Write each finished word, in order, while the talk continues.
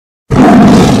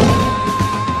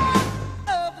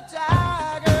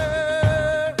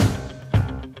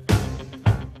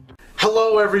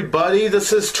Hello everybody,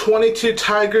 this is 22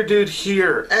 Tiger Dude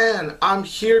here, and I'm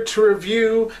here to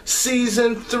review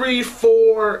Season 3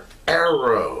 for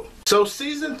Arrow. So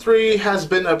Season 3 has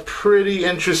been a pretty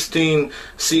interesting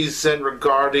season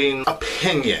regarding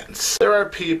opinions. There are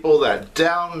people that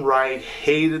downright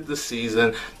hated the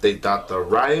season. They thought the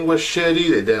writing was shitty,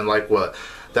 they didn't like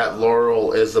that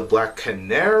Laurel is a Black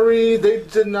Canary. They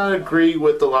did not agree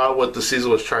with a lot of what the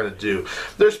season was trying to do.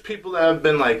 There's people that have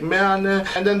been like, man,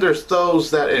 and then there's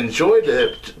those that enjoyed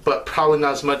it, but probably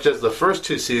not as much as the first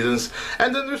two seasons,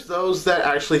 and then there's those that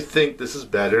actually think this is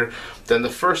better than the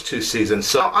first two seasons.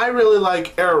 So I really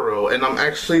like Arrow, and I'm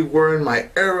actually wearing my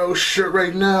Arrow shirt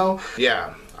right now.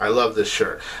 Yeah, I love this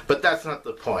shirt, but that's not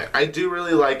the point. I do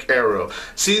really like Arrow.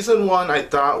 Season 1 I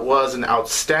thought was an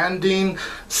outstanding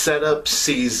setup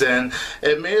season.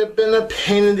 It may have been a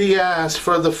pain in the ass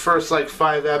for the first like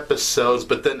 5 episodes,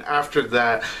 but then after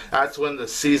that, that's when the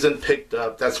season picked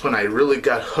up. That's when I really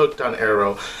got hooked on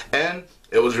Arrow, and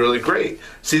it was really great.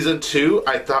 Season 2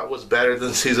 I thought was better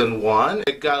than Season 1.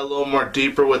 It got a little more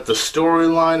deeper with the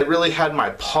storyline. It really had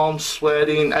my palms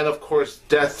sweating, and of course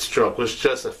Deathstroke was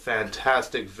just a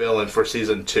fantastic villain for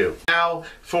Season 2. Now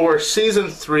for Season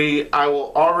 3, I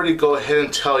will already go ahead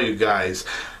and tell you guys,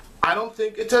 I don't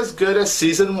think it's as good as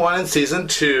Season 1 and Season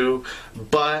 2,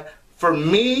 but for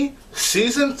me,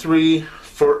 Season 3,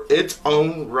 for its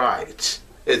own right,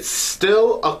 it's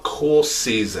still a cool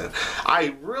season.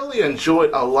 I really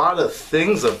enjoyed a lot of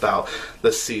things about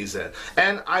the season,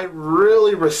 and I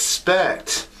really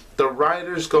respect the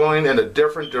writers going in a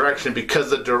different direction,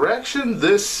 because the direction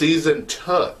this season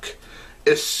took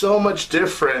is so much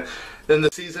different than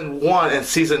the Season 1 and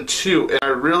Season 2, and I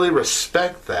really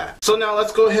respect that. So now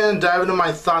let's go ahead and dive into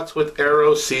my thoughts with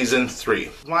Arrow Season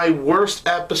 3. My worst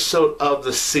episode of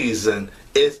the season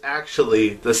is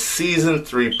actually the Season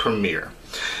 3 premiere.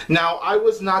 Now, I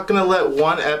was not going to let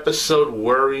one episode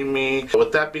worry me.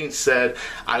 With that being said,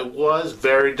 I was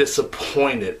very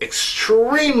disappointed,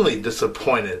 extremely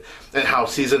disappointed in how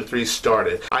Season 3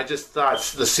 started. I just thought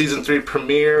the Season 3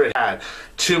 premiere had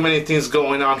too many things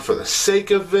going on for the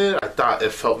sake of it. I thought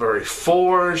it felt very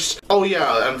forced. Oh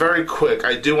yeah, and very quick,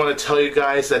 I do want to tell you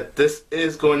guys that this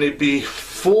is going to be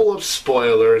full of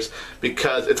spoilers,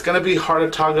 because it's going to be hard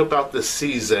to talk about this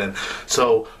season.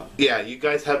 So yeah, you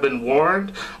guys have been warned.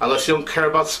 Unless you don't care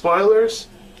about spoilers,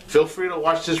 feel free to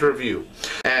watch this review.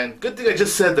 And good thing I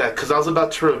just said that, because I was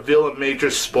about to reveal a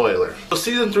major spoiler. So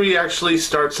Season 3 actually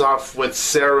starts off with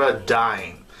Sarah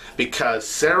dying, because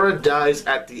Sarah dies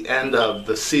at the end of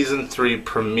the Season 3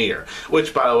 premiere,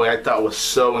 which, by the way, I thought was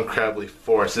so incredibly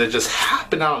forced, and it just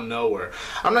happened out of nowhere.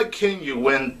 I'm not kidding you,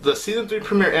 when the Season 3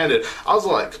 premiere ended, I was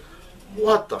like,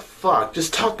 what the fuck?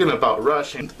 Just talking about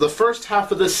rushing. The first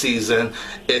half of the season,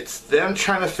 it's them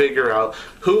trying to figure out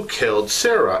who killed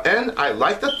Sarah. And I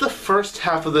like that the first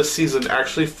half of the season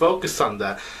actually focused on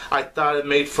that. I thought it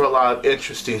made for a lot of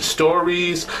interesting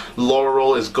stories.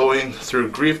 Laurel is going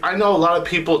through grief. I know a lot of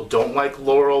people don't like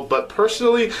Laurel, but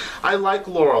personally, I like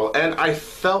Laurel, and I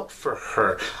felt for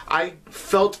her. I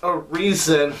felt a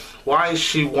reason why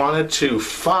she wanted to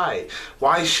fight,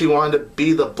 why she wanted to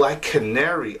be the Black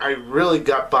Canary. I really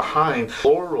got behind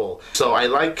Laurel. So I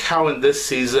like how in this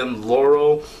season,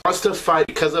 Laurel wants to fight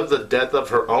because of the death of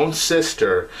her own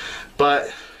sister,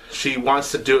 but she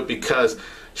wants to do it because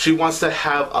she wants to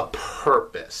have a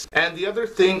purpose. And the other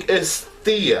thing is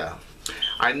Thea.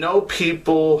 I know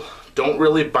people don't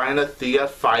really buy into Thea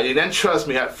fighting, and trust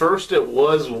me, at first it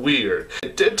was weird.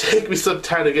 It did take me some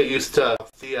time to get used to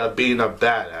Thea being a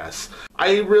badass.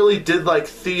 I really did like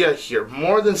Thea here,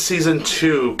 more than Season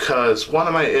 2, because one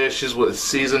of my issues with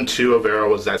Season 2 of Arrow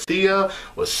was that Thea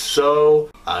was so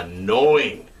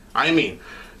annoying. I mean,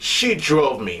 she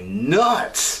drove me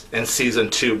nuts in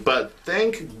Season 2, but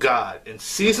thank God, in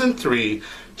Season 3,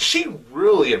 she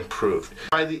really improved.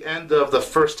 By the end of the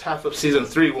first half of Season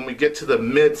 3, when we get to the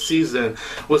mid-season,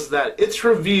 was that it's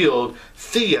revealed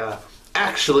Thea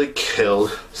actually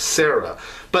killed Sarah.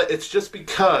 But it's just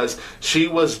because she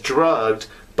was drugged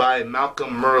by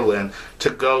Malcolm Merlyn to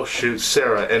go shoot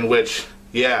Sarah, in which,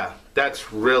 yeah,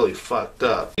 that's really fucked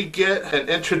up. We get an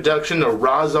introduction to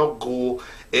Ra's al Ghul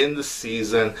in the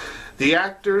season. The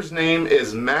actor's name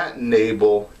is Matt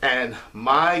Nable, and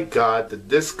my god, did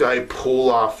this guy pull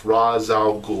off Ra's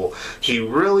al Ghul. He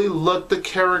really looked the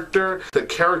character. The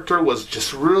character was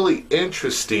just really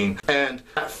interesting, and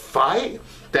that fight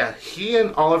that he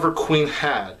and Oliver Queen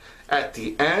had at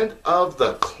the end of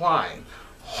the climb,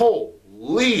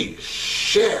 holy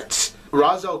shit.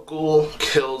 Ra's al Ghul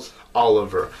kills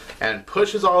Oliver and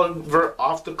pushes Oliver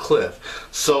off the cliff.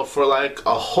 So for like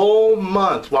a whole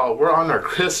month while we're on our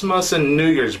Christmas and New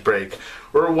Year's break,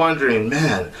 we're wondering,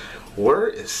 man, where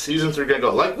is season 3 gonna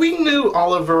go? Like, we knew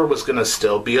Oliver was gonna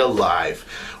still be alive.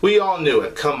 We all knew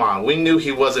it. Come on, we knew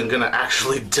he wasn't gonna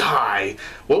actually die.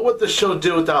 What would the show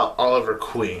do without Oliver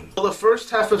Queen? Well, the first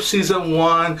half of season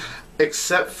 1,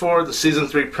 except for the season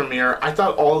 3 premiere, I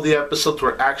thought all the episodes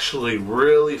were actually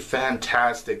really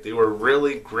fantastic. They were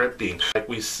really gripping. Like,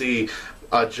 we see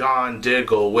John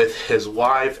Diggle with his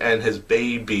wife and his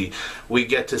baby. We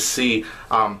get to see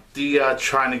Thea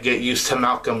trying to get used to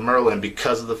Malcolm Merlyn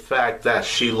because of the fact that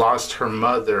she lost her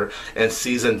mother in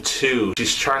season 2.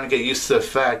 She's trying to get used to the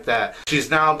fact that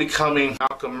she's now becoming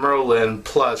Malcolm Merlyn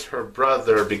plus her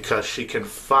brother because she can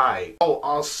fight. Oh,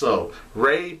 also,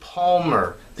 Ray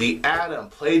Palmer, the Atom,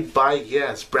 played by,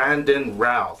 yes, Brandon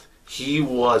Routh. He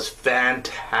was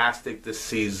fantastic this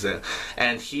season,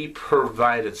 and he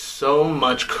provided so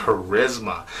much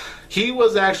charisma. He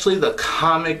was actually the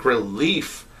comic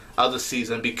relief of the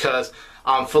season because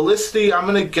Felicity, I'm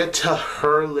going to get to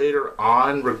her later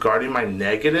on regarding my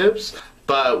negatives,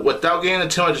 but without getting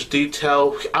into too much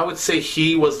detail, I would say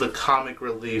he was the comic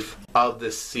relief of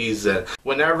this season.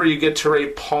 Whenever you get to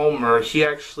Ray Palmer, he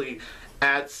actually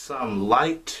add some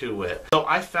light to it. So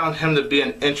I found him to be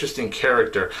an interesting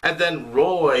character. And then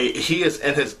Roy, he is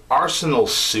in his Arsenal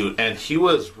suit and he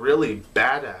was really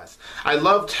badass. I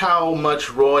loved how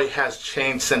much Roy has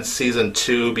changed since season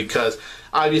 2 because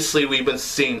obviously we've been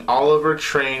seeing Oliver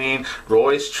training,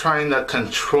 Roy's trying to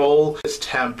control his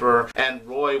temper, and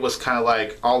Roy was kind of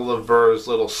like Oliver's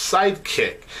little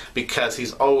sidekick because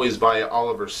he's always by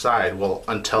Oliver's side. Well,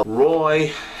 until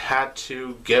Roy had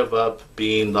to give up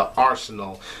being the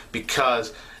Arsenal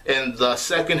because in the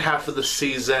second half of the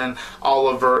season,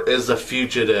 Oliver is a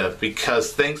fugitive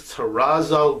because thanks to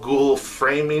Ra's al Ghul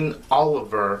framing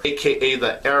Oliver, aka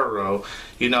the Arrow,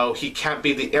 you know, he can't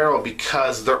be the Arrow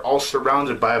because they're all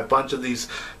surrounded by a bunch of these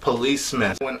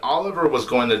policemen. When Oliver was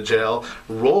going to jail,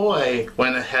 Roy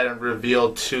went ahead and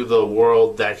revealed to the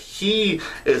world that he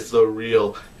is the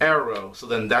real Arrow. So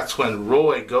then that's when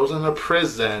Roy goes into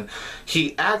prison.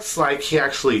 He acts like he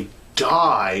actually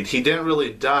died. He didn't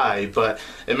really die, but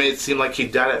it made it seem like he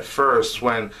died at first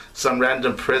when some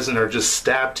random prisoner just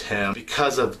stabbed him.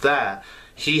 Because of that,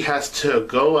 he has to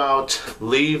go out,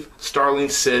 leave Starling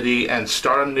City, and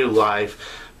start a new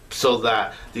life so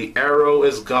that the Arrow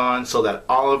is gone, so that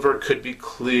Oliver could be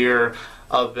clear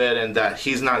of it and that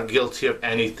he's not guilty of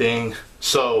anything.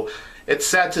 So it's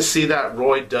sad to see that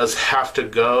Roy does have to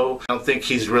go. I don't think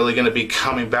he's really going to be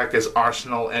coming back as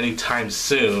Arsenal anytime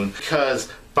soon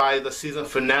because by the season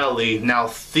finale, now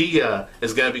Thea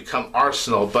is going to become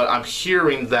Arsenal, but I'm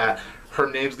hearing that her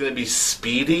name's going to be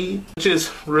Speedy, which is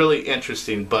really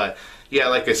interesting. But yeah,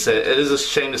 like I said, it is a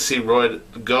shame to see Roy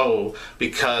go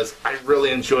because I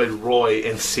really enjoyed Roy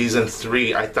in season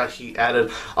 3. I thought he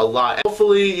added a lot.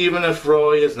 Hopefully, even if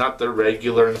Roy is not the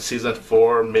regular in season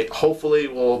 4, hopefully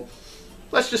we'll,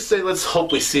 let's just say, let's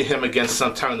hope we see him again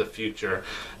sometime in the future.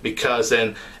 Because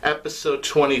in episode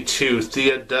 22,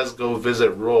 Thea does go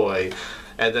visit Roy,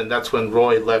 and then that's when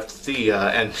Roy left Thea,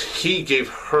 and he gave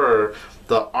her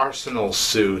the Arsenal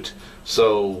suit.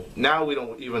 So now we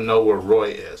don't even know where Roy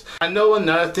is. I know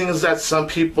another thing is that some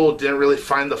people didn't really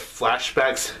find the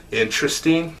flashbacks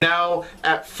interesting. Now,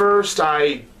 at first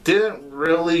I didn't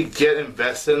really get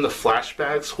invested in the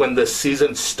flashbacks when the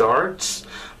season starts,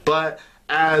 but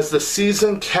as the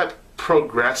season kept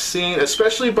progressing,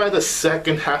 especially by the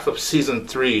second half of season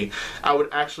 3, I would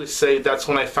actually say that's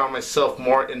when I found myself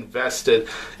more invested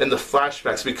in the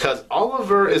flashbacks because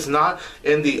Oliver is not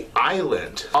in the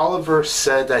island. Oliver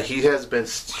said that he has been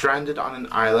stranded on an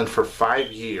island for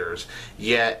 5 years,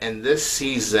 yet in this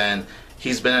season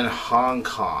he's been in Hong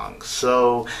Kong.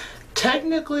 So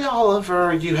technically,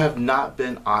 Oliver, you have not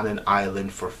been on an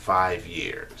island for 5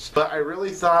 years. But I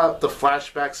really thought the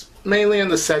flashbacks, mainly in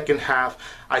the second half,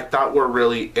 I thought were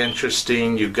really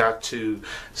interesting. You got to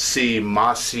see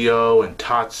Masio and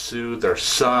Tatsu, their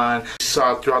son. You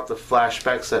saw throughout the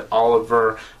flashbacks that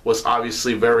Oliver was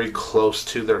obviously very close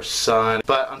to their son.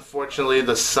 But unfortunately,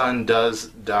 the son does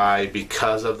die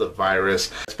because of the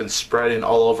virus. It's been spreading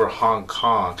all over Hong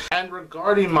Kong. And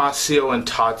regarding Masio and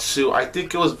Tatsu, I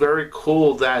think it was very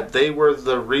cool that they were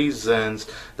the reasons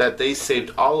that they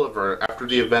saved Oliver after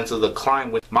the events of the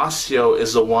climb. Masio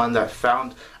is the one that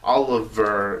found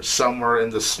Oliver somewhere in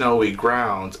the snowy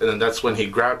grounds, and then that's when he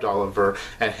grabbed Oliver,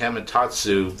 and him and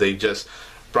Tatsu, they just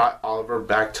brought Oliver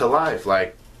back to life.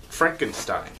 Like,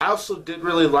 Frankenstein. I also did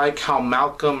really like how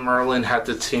Malcolm Merlyn had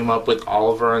to team up with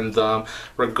Oliver and them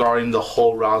regarding the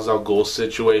whole Ra's al Ghul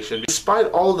situation. Despite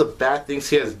all the bad things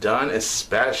he has done,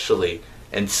 especially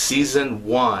in Season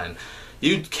 1,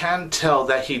 you can tell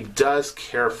that he does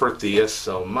care for Thea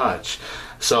so much.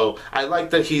 So I like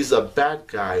that he's a bad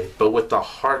guy, but with a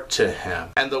heart to him.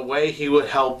 And the way he would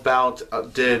help out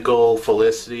Diggle,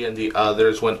 Felicity, and the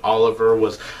others when Oliver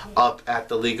was up at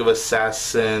the League of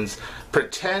Assassins,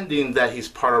 pretending that he's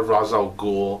part of Ra's al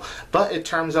Ghul, but it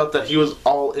turns out that he was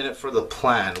all in it for the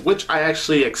plan, which I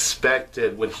actually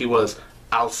expected when he was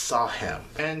saw him.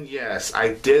 And yes,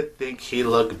 I did think he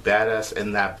looked badass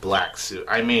in that black suit.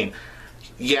 I mean,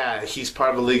 yeah, he's part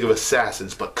of the League of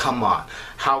Assassins, but come on,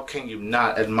 how can you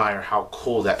not admire how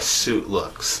cool that suit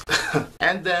looks?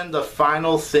 And then the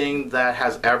final thing that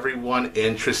has everyone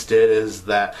interested is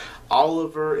that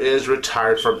Oliver is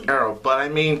retired from Arrow. But I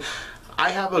mean, I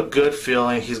have a good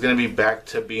feeling he's going to be back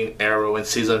to being Arrow in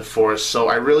Season 4, so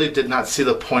I really did not see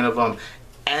the point of him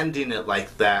ending it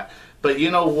like that. But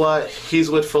you know what? He's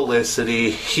with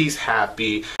Felicity. He's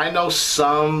happy. I know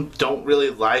some don't really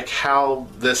like how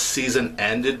this season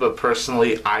ended, but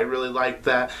personally, I really like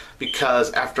that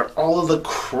because after all of the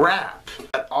crap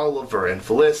that Oliver and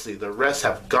Felicity, the rest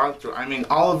have gone through, I mean,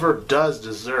 Oliver does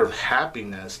deserve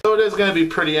happiness. So it is going to be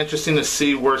pretty interesting to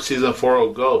see where Season 4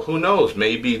 will go. Who knows?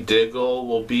 Maybe Diggle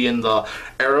will be in the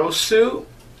Arrow suit?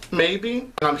 Maybe.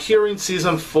 And I'm hearing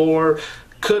Season 4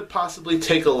 could possibly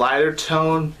take a lighter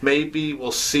tone. Maybe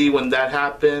we'll see when that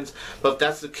happens, but if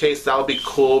that's the case, that'll be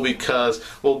cool because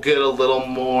we'll get a little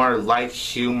more light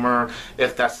humor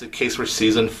if that's the case for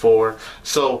Season 4.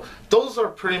 So those are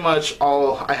pretty much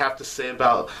all I have to say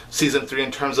about Season 3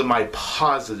 in terms of my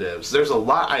positives. There's a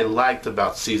lot I liked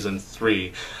about Season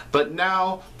 3, but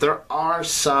now there are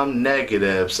some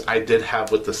negatives I did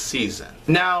have with the season.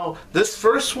 Now, this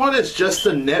first one is just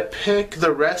a nitpick.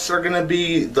 The rest are going to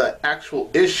be the actual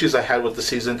issues I had with the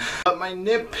season. But my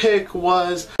nitpick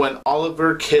was when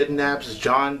Oliver kidnaps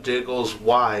John Diggle's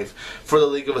wife for the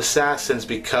League of Assassins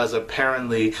because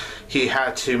apparently he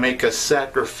had to make a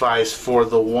sacrifice for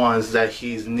the ones that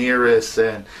he's nearest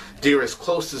and dearest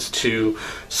closest to.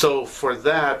 So for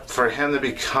that, for him to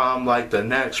become like the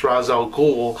next Ra's al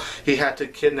Ghul, he had to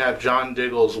kidnap John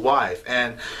Diggle's wife.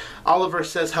 And Oliver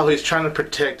says how he's trying to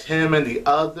protect him and the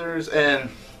others, and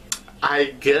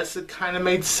I guess it kind of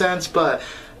made sense, but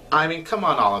I mean, come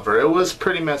on, Oliver. It was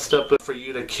pretty messed up for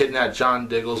you to kidnap John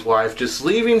Diggle's wife, just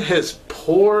leaving his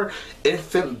poor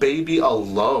infant baby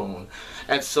alone.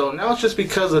 And so now it's just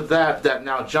because of that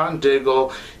now John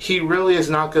Diggle, he really is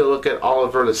not going to look at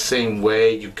Oliver the same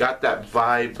way. You got that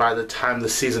vibe by the time the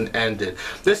season ended.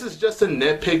 This is just a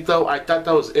nitpick though. I thought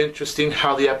that was interesting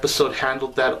how the episode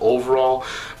handled that overall.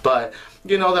 But,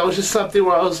 you know, that was just something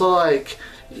where I was like,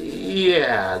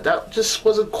 yeah, that just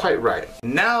wasn't quite right.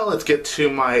 Now let's get to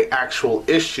my actual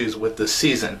issues with the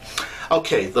season.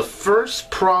 Okay, the first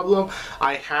problem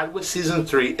I had with Season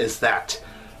 3 is that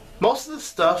most of the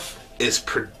stuff is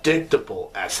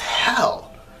predictable as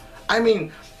hell. I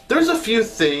mean, there's a few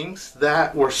things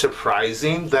that were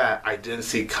surprising that I didn't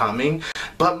see coming,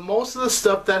 but most of the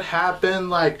stuff that happened,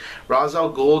 like Ra's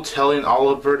al Ghul telling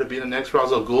Oliver to be the next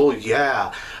Ra's al Ghul,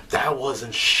 yeah, that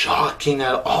wasn't shocking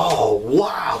at all.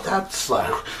 Wow, that's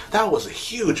like, that was a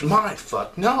huge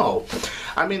mindfuck. No.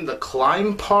 I mean, the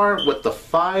climb part with the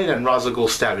fight and Ra's al Ghul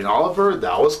stabbing Oliver,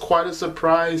 that was quite a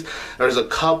surprise. There's a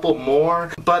couple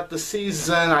more, but the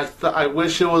season, I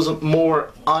wish it was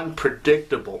more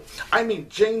unpredictable. I mean,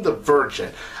 Jane the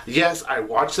Virgin. Yes, I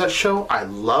watched that show. I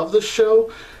love the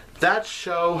show. That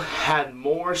show had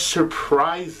more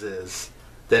surprises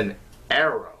than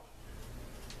Arrow.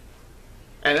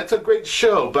 And it's a great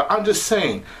show, but I'm just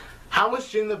saying, how is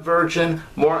Jane the Virgin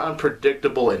more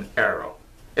unpredictable in Arrow?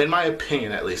 In my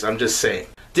opinion, at least. I'm just saying.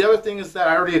 The other thing is that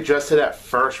I already addressed it at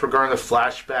first regarding the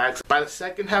flashbacks. By the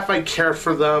second half, I care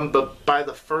for them, but by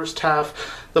the first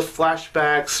half, the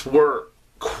flashbacks were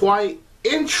quite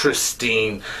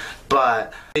interesting,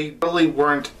 but they really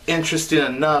weren't interesting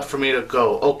enough for me to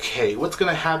go, okay, what's going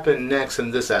to happen next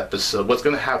in this episode? What's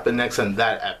going to happen next in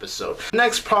that episode?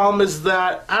 Next problem is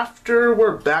that after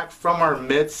we're back from our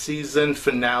mid-season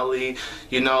finale,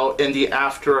 you know, in the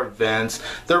after events,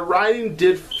 the writing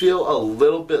did feel a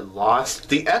little bit lost.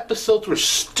 The episodes were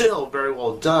still very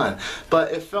well done,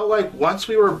 but it felt like once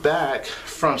we were back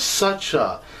from such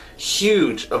a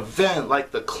huge event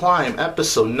like The Climb,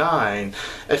 episode 9,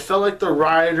 it felt like the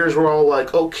writers were all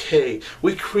like, okay,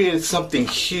 we created something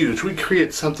huge, we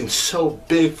created something so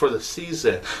big for the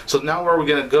season, so now where are we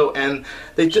gonna go? And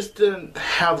they just didn't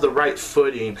have the right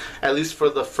footing, at least for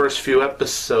the first few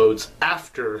episodes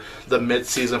after the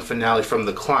mid-season finale from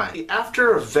The Climb. The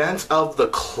after events of The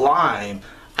Climb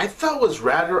I thought was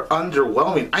rather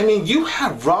underwhelming. I mean, you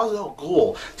have Ra's al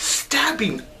Ghul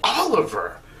stabbing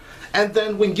Oliver. And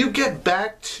then when you get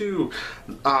back to,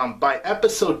 by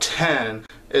episode 10,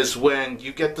 is when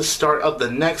you get the start of the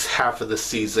next half of the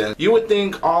season. You would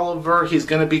think Oliver, he's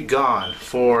gonna be gone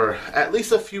for at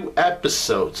least a few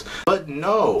episodes. But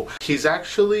no, he's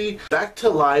actually back to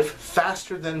life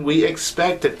faster than we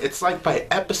expected. It's like by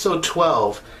episode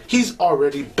 12, he's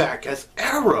already back as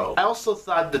Arrow. I also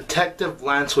thought Detective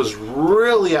Lance was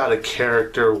really out of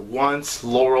character once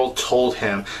Laurel told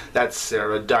him that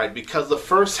Sarah died. Because the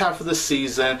first half of the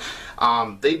season,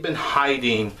 they've been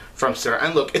hiding from Sarah.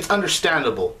 And look, it's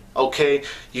understandable, okay?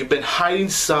 You've been hiding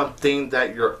something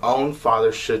that your own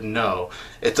father should know.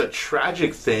 It's a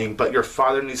tragic thing, but your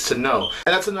father needs to know.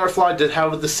 And that's another flaw I did have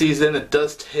with the season. It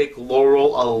does take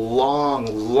Laurel a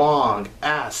long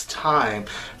ass time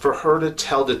for her to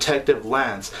tell Detective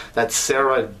Lance that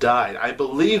Sarah died. I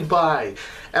believe by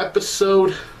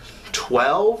episode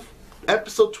 12?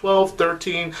 Episode 12,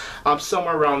 13,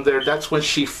 somewhere around there, that's when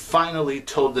she finally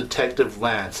told Detective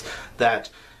Lance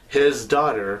that his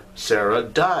daughter, Sarah,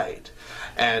 died.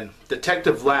 And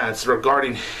Detective Lance,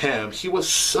 regarding him, he was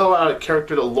so out of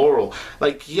character to Laurel.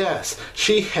 Like, yes,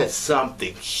 she had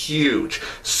something huge,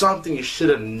 something you should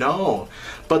have known.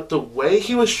 But the way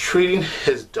he was treating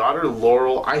his daughter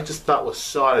Laurel, I just thought was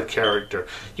so out of character.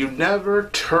 You never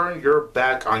turn your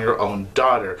back on your own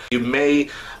daughter. You may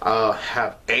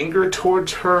have anger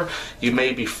towards her. You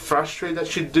may be frustrated that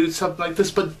she did something like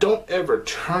this, but don't ever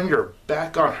turn your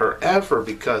back on her ever,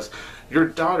 because your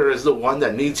daughter is the one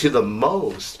that needs you the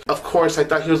most. Of course, I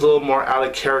thought he was a little more out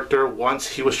of character once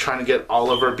he was trying to get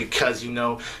Oliver, because, you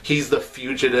know, he's the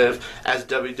fugitive. As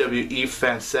WWE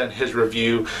fans said in his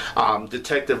review,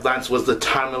 Detective Lance was the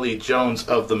Tommy Lee Jones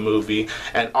of the movie,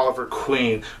 and Oliver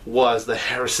Queen was the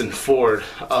Harrison Ford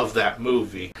of that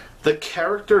movie. The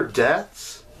character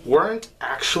deaths weren't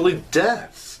actually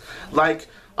deaths. Like,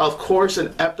 of course,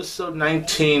 in episode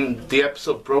 19, the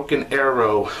episode Broken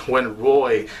Arrow, when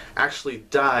Roy actually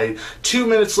died, 2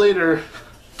 minutes later,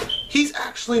 he's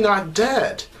actually not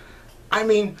dead. I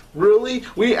mean, really?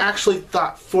 We actually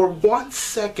thought for 1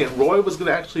 second Roy was going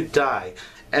to actually die,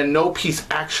 and nope, he's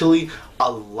actually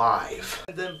alive.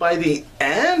 And then by the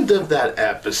end of that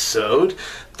episode,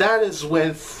 that is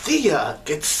when Thea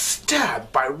gets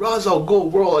stabbed by Ra's al Ghul.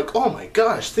 We're all like, oh my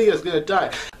gosh, Thea's gonna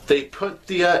die. They put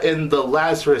Thea in the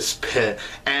Lazarus pit,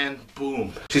 and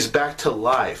boom, she's back to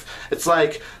life. It's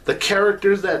like the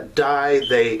characters that die,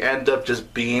 they end up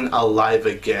just being alive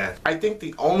again. I think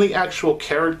the only actual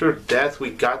character death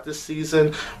we got this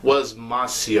season was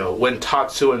Masio, when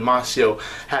Tatsu and Masio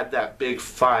had that big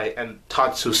fight and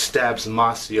Tatsu stabs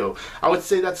Masio. I would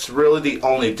say that's really the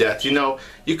only death. You know,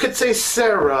 you could say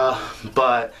Sarah,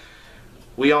 but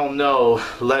we all know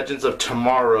Legends of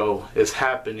Tomorrow is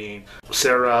happening.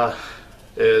 Sarah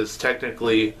is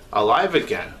technically alive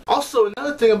again. Also,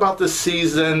 another thing about this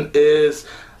season is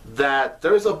that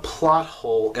there's a plot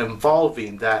hole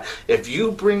involving that if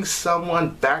you bring someone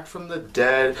back from the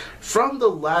dead, from the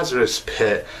Lazarus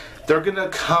pit, they're gonna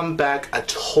come back a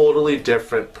totally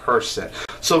different person.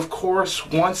 So of course,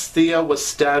 once Thea was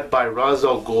stabbed by Ra's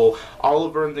al Ghul,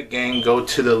 Oliver and the gang go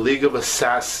to the League of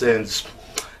Assassins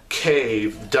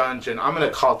cave, dungeon. I'm gonna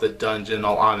call it the dungeon in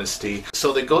all honesty.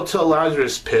 So they go to a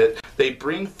Lazarus pit, they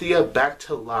bring Thea back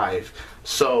to life.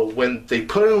 So when they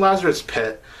put her in Lazarus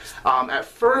pit, at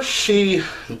first she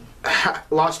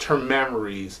lost her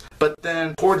memories, but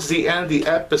then towards the end of the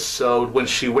episode, when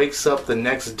she wakes up the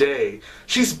next day,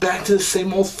 she's back to the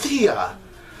same old Thea.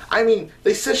 I mean,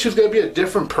 they said she was going to be a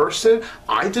different person.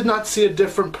 I did not see a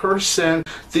different person.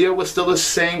 Thea was still the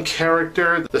same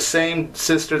character, the same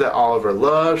sister that Oliver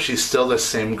loved. She's still the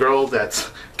same girl that's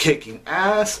kicking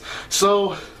ass.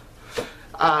 So,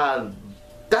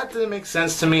 that didn't make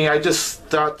sense to me. I just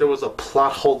thought there was a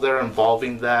plot hole there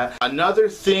involving that. Another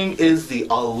thing is the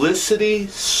Olicity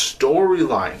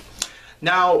storyline.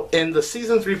 Now, in the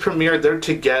season 3 premiere, they're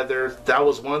together. That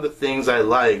was one of the things I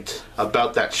liked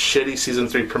about that shitty season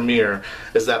 3 premiere,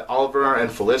 is that Oliver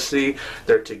and Felicity,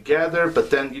 they're together, but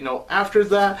then, you know, after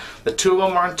that, the two of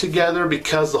them aren't together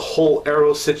because the whole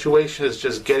Arrow situation is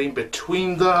just getting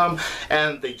between them,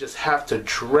 and they just have to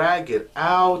drag it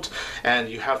out, and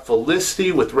you have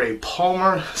Felicity with Ray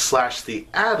Palmer / the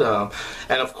Atom,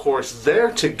 and of course,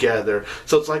 they're together,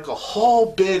 so it's like a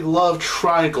whole big love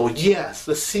triangle. Yes,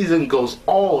 the season goes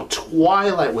all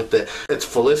Twilight with it. It's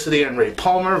Felicity and Ray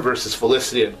Palmer versus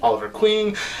Felicity and Oliver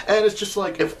Queen, and it's just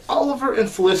like, if Oliver and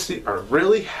Felicity are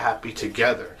really happy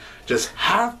together, just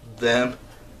have them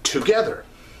together.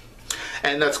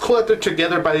 And that's cool that they're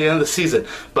together by the end of the season,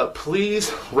 but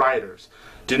please, writers,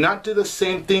 do not do the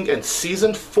same thing in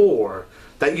season 4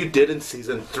 that you did in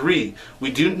season 3.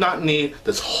 We do not need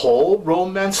this whole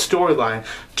romance storyline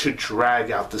to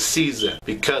drag out the season,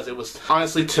 because it was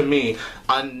honestly, to me,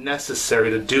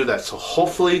 unnecessary to do that. So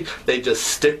hopefully they just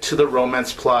stick to the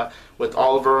romance plot with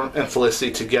Oliver and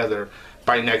Felicity together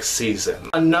by next season.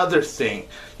 Another thing,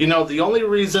 you know, the only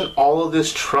reason all of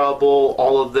this trouble,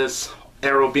 all of this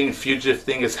Arrow being fugitive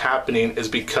thing is happening is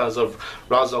because of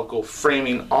Ra's al Ghul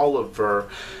framing Oliver,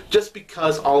 just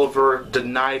because Oliver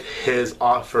denied his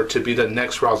offer to be the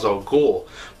next Ra's al Ghul.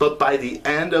 But by the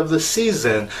end of the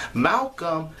season,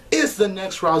 Malcolm is the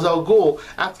next Ra's al Ghul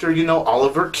after, you know,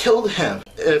 Oliver killed him.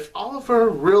 If Oliver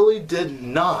really did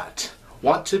not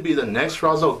want to be the next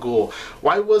Ra's al Ghul,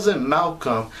 why wasn't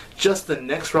Malcolm just the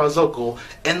next Ra's al Ghul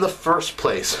in the first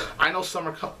place? I know some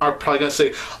are probably going to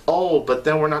say, oh, but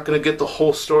then we're not going to get the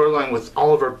whole storyline with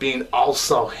Oliver being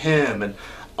also him and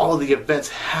all of the events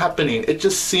happening. It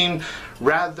just seemed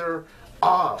rather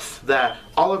off that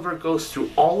Oliver goes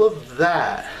through all of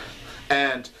that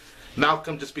and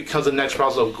Malcolm just becomes the next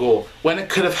Ra's al Ghul, when it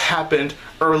could have happened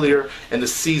earlier in the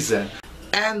season.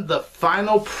 And the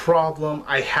final problem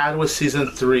I had with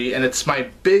season 3, and it's my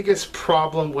biggest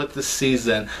problem with the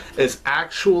season, is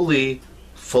actually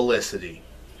Felicity.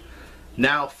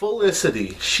 Now,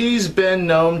 Felicity, she's been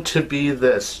known to be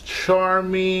this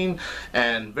charming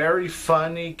and very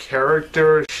funny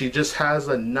character. She just has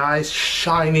a nice,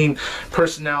 shining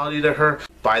personality to her.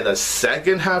 By the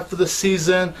second half of the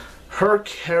season, her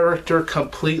character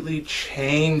completely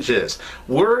changes.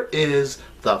 Where is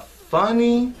the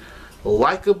funny,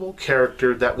 likable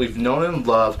character that we've known and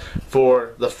loved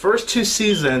for the first 2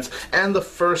 seasons and the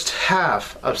first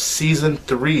half of season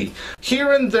 3.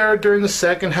 Here and there during the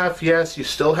second half, yes, you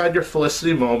still had your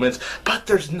Felicity moments, but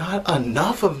there's not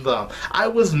enough of them. I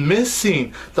was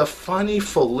missing the funny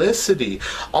Felicity.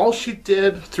 All she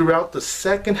did throughout the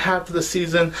second half of the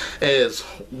season is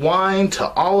whine to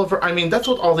Oliver. I mean, that's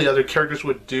what all the other characters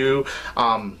would do,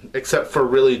 except for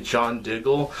really John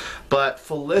Diggle. But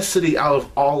Felicity, out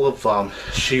of all of them,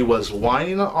 she was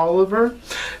whining to Oliver.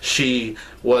 She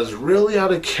was really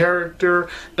out of character.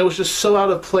 It was just so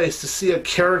out of place to see a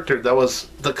character that was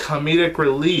the comedic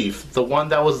relief, the one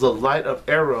that was the light of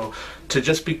Arrow, to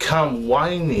just become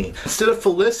whiny. Instead of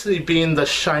Felicity being the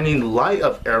shining light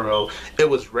of Arrow, it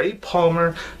was Ray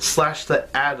Palmer / the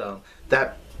Atom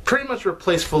that pretty much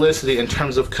replaced Felicity in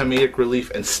terms of comedic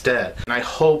relief instead. And I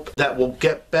hope that we'll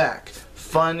get back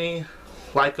funny,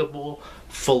 likable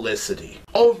Felicity.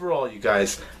 Overall, you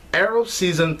guys, Arrow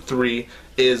season 3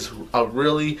 is a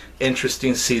really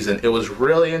interesting season. It was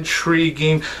really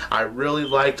intriguing. I really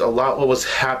liked a lot what was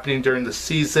happening during the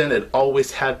season. It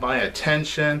always had my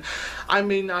attention. I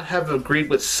may not have agreed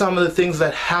with some of the things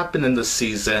that happened in the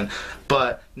season,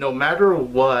 but no matter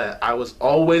what, I was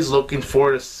always looking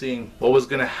forward to seeing what was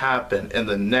going to happen in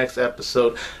the next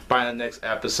episode by the next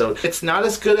episode. It's not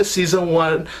as good as season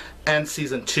 1 and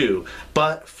season 2,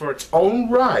 but for its own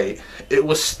right, it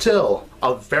was still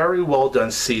a very well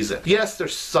done season. Yes,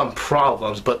 there's some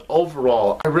problems, but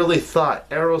overall, I really thought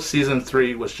Arrow season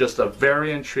 3 was just a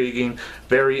very intriguing,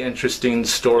 very interesting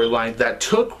storyline that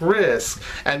took risks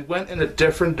and went in a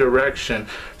different direction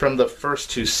from the first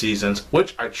 2 seasons,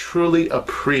 which I truly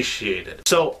appreciated.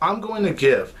 So I'm going to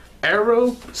give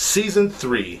Arrow season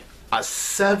 3 a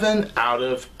 7 out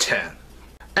of 10.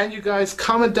 And you guys,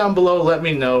 comment down below, let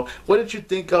me know, what did you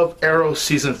think of Arrow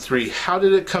season 3? How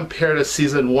did it compare to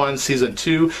season 1, season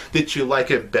 2? Did you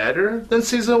like it better than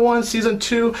season 1, season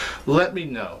 2? Let me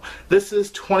know. This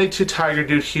is 22 Tiger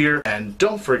Dude here, and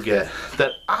don't forget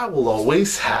that I will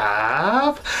always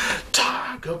have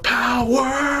Tiger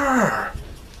Power!